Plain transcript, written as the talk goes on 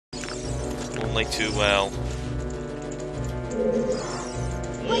apparently too well.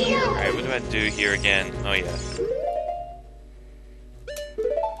 Alright, what do I do here again? Oh yeah.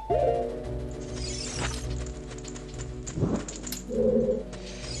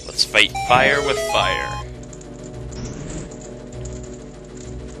 Let's fight fire with fire.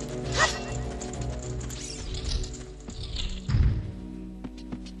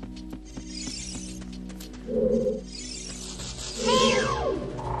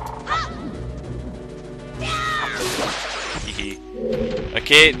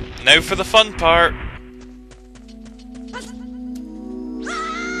 Okay, now for the fun part.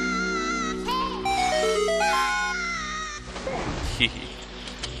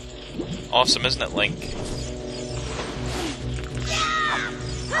 Awesome, isn't it, Link?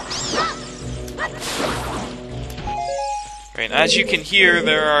 Right, as you can hear,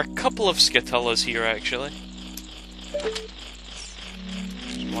 there are a couple of Skitullas here, actually.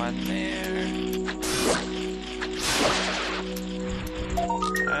 There's one there.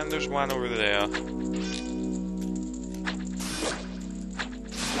 And there's one over there.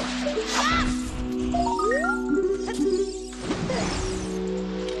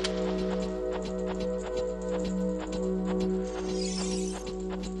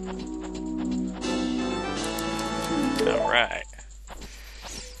 Alright.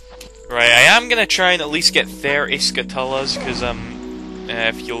 Right, I am gonna try and at least get 30 Skitullas, because,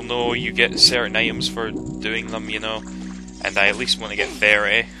 if you'll know, you get certain items for doing them, you know. And I at least want to get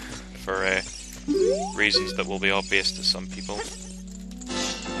 30, for, reasons that will be obvious to some people.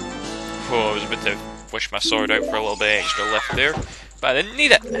 Oh, I was about to wish my sword out for a little bit extra left there, but I didn't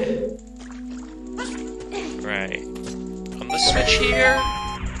need it! Right. On the switch here,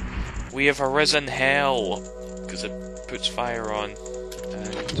 we have arisen hell, because it puts fire on.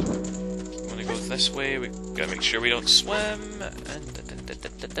 And we want to go this way, we gotta make sure we don't swim, and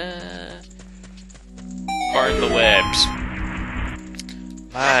burn the webs.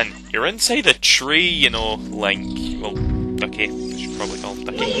 Man, you're inside a tree, you know, Link. Well, Ducky. I should probably call him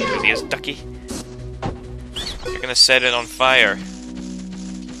Ducky, because he is Ducky. You're gonna set it on fire.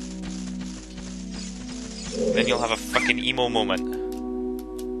 Then you'll have a fucking emo moment.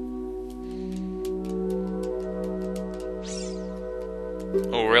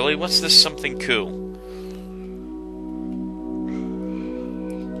 Oh really? What's this something cool?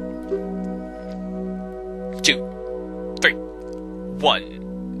 Two, three, 1.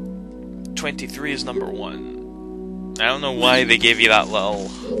 23 is number 1. I don't know why they gave you that little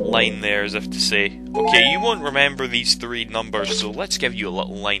line there as if to say, okay, you won't remember these 3 numbers, so let's give you a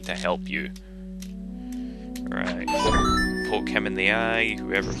little line to help you. Right. Poke him in the eye,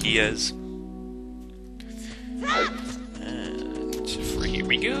 whoever he is. And here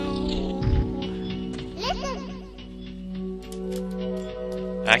we go.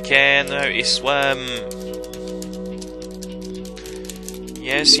 I can know how to swim.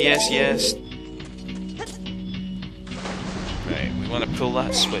 Yes, yes, yes. Right, we want to pull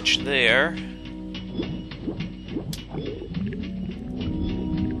that switch there.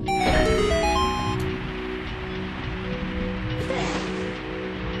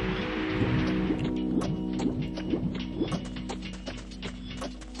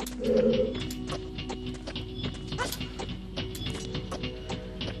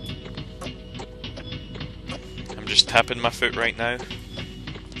 I'm just tapping my foot right now.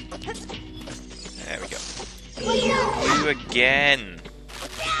 There we go. You again.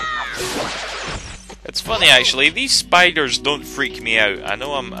 It's funny actually, these spiders don't freak me out. I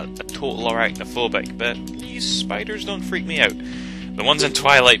know I'm a total arachnophobic, but these spiders don't freak me out. The ones in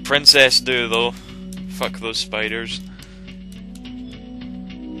Twilight Princess do though. Fuck those spiders.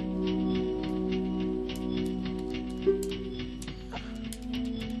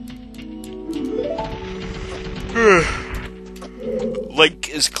 Link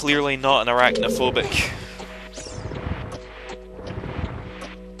is clearly not an arachnophobic.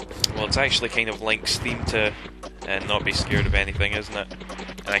 Well, it's actually kind of Link's theme to not be scared of anything, isn't it?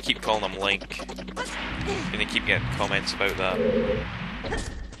 And I keep calling him Link. I'm gonna keep getting comments about that.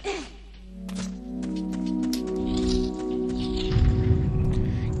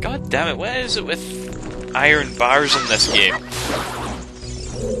 God damn it, what is it with iron bars in this game?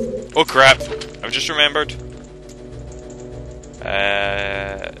 Oh crap, I've just remembered.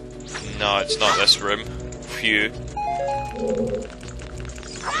 No, it's not this room. Phew.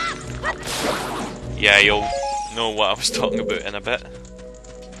 Yeah, you'll know what I was talking about in a bit.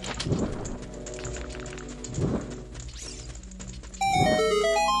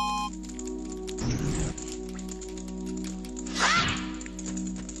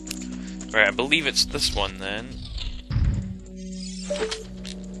 Right, I believe it's this one then.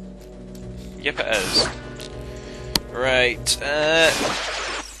 Yep, it is. Right,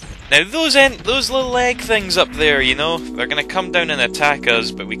 now those little egg things up there, you know, they're gonna come down and attack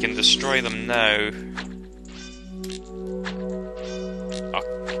us, but we can destroy them now. Oh,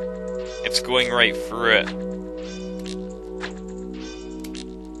 it's going right through it.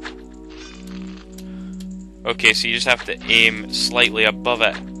 Okay, so you just have to aim slightly above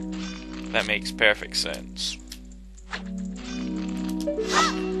it. That makes perfect sense.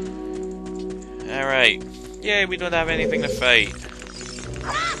 Alright. Yay, we don't have anything to fight.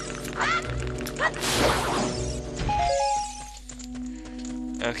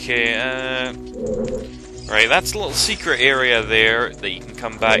 Okay, right, that's a little secret area there that you can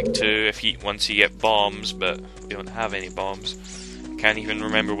come back to if once you get bombs, but we don't have any bombs. Can't even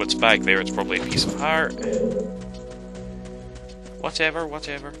remember what's back there, it's probably a piece of heart. Whatever,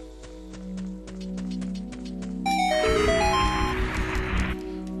 whatever.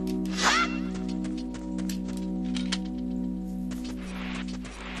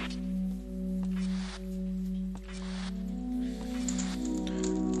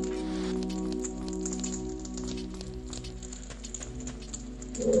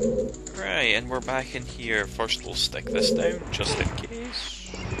 Right, and we're back in here. First we'll stick this down, just in case.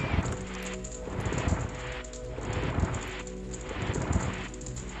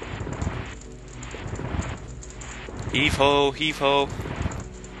 Heave ho, heave ho.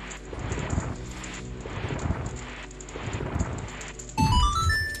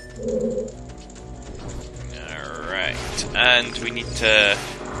 Alright, and we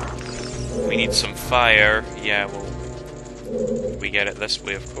need some fire. Yeah, well, we get it this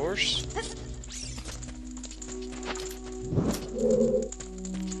way, of course.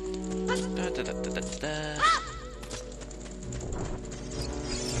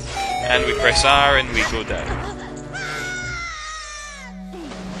 And we press R and we go down.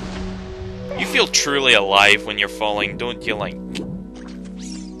 You feel truly alive when you're falling, don't you, Link?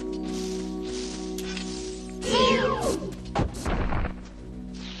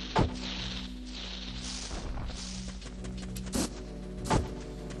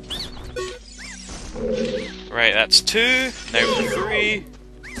 Right, that's 2, now for 3.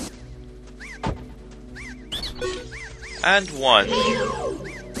 And 1.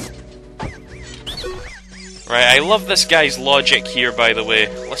 Right, I love this guy's logic here, by the way.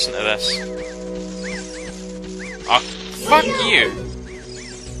 Listen to this. Oh, fuck you!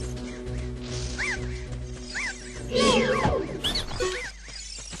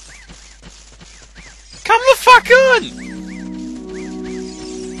 Come the fuck on!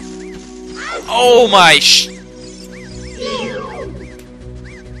 Oh my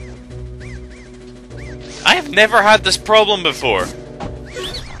I have never had this problem before.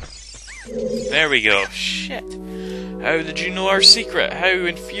 There we go. Shit. How did you know our secret? How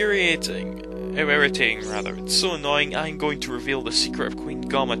infuriating. How irritating, rather. It's so annoying. I'm going to reveal the secret of Queen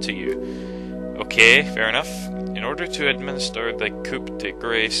Gama to you. Okay, fair enough. In order to administer the coup de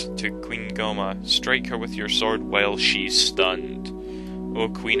grace to Queen Gama, strike her with your sword while she's stunned. Oh,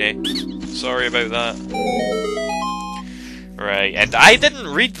 Queenie. Sorry about that. Right, and I didn't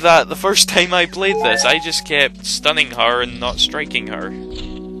read that the first time I played this. I just kept stunning her and not striking her.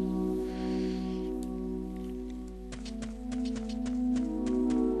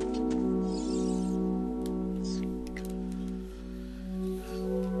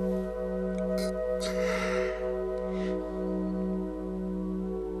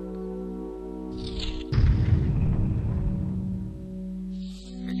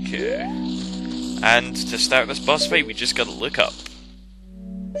 Okay. And to start this boss fight, we just gotta look up.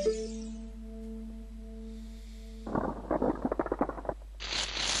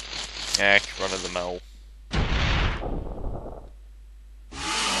 Heck, run of the mill.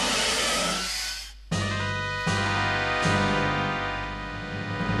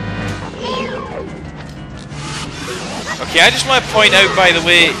 Okay, I just want to point out, by the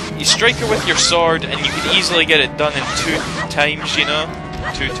way, you strike her with your sword and you can easily get it done in 2 times, you know?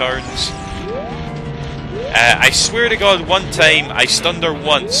 2 turns. I swear to God, one time I stunned her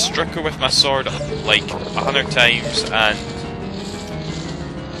once, struck her with my sword like 100 times, and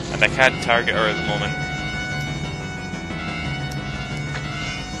I can't target her at the moment.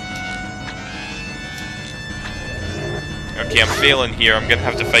 Okay, I'm failing here. I'm gonna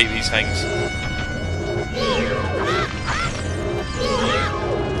have to fight these things.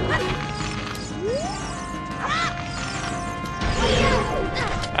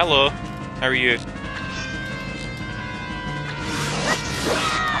 Hello. How are you?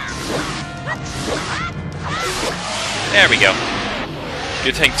 There we go.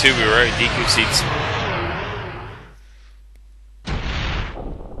 Good thing too, we were out of DQ seats.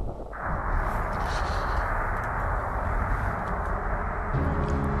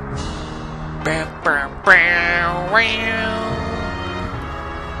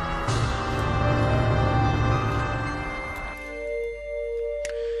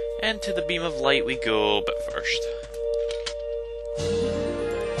 And to the beam of light we go, but first.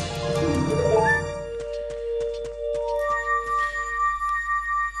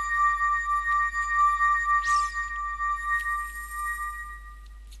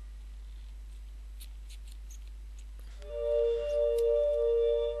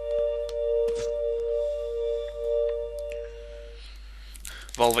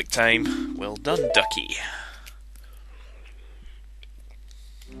 Volvic time. Well done, Ducky.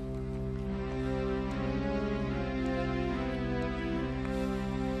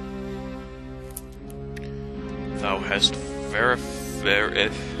 Thou hast very...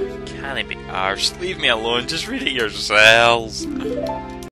 Can it be ours? Leave me alone, just read it yourselves.